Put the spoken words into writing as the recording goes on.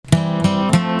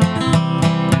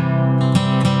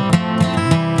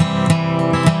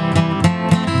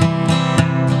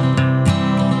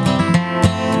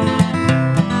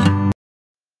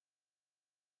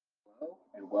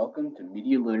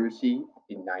Literacy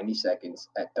in 90 Seconds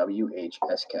at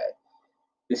WHSK.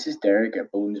 This is Derek at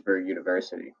Bloomsburg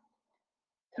University.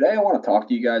 Today I want to talk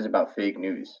to you guys about fake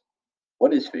news.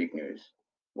 What is fake news?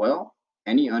 Well,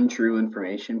 any untrue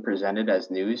information presented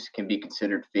as news can be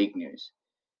considered fake news.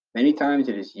 Many times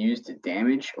it is used to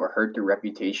damage or hurt the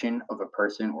reputation of a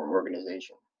person or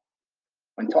organization.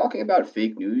 When talking about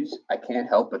fake news, I can't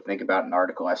help but think about an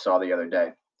article I saw the other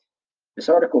day. This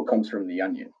article comes from The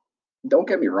Onion. Don't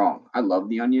get me wrong, I love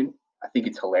The Onion. I think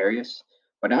it's hilarious,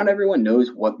 but not everyone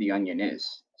knows what The Onion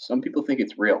is. Some people think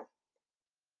it's real.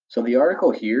 So the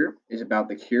article here is about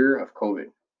the cure of COVID.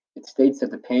 It states that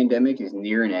the pandemic is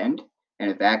near an end and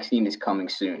a vaccine is coming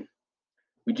soon.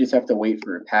 We just have to wait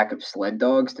for a pack of sled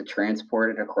dogs to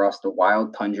transport it across the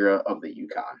wild tundra of the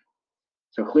Yukon.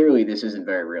 So clearly, this isn't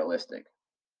very realistic.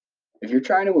 If you're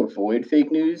trying to avoid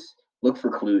fake news, look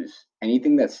for clues.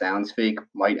 Anything that sounds fake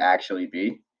might actually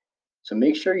be. So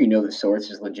make sure you know the source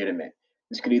is legitimate.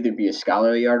 This could either be a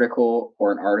scholarly article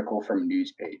or an article from a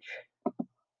news page.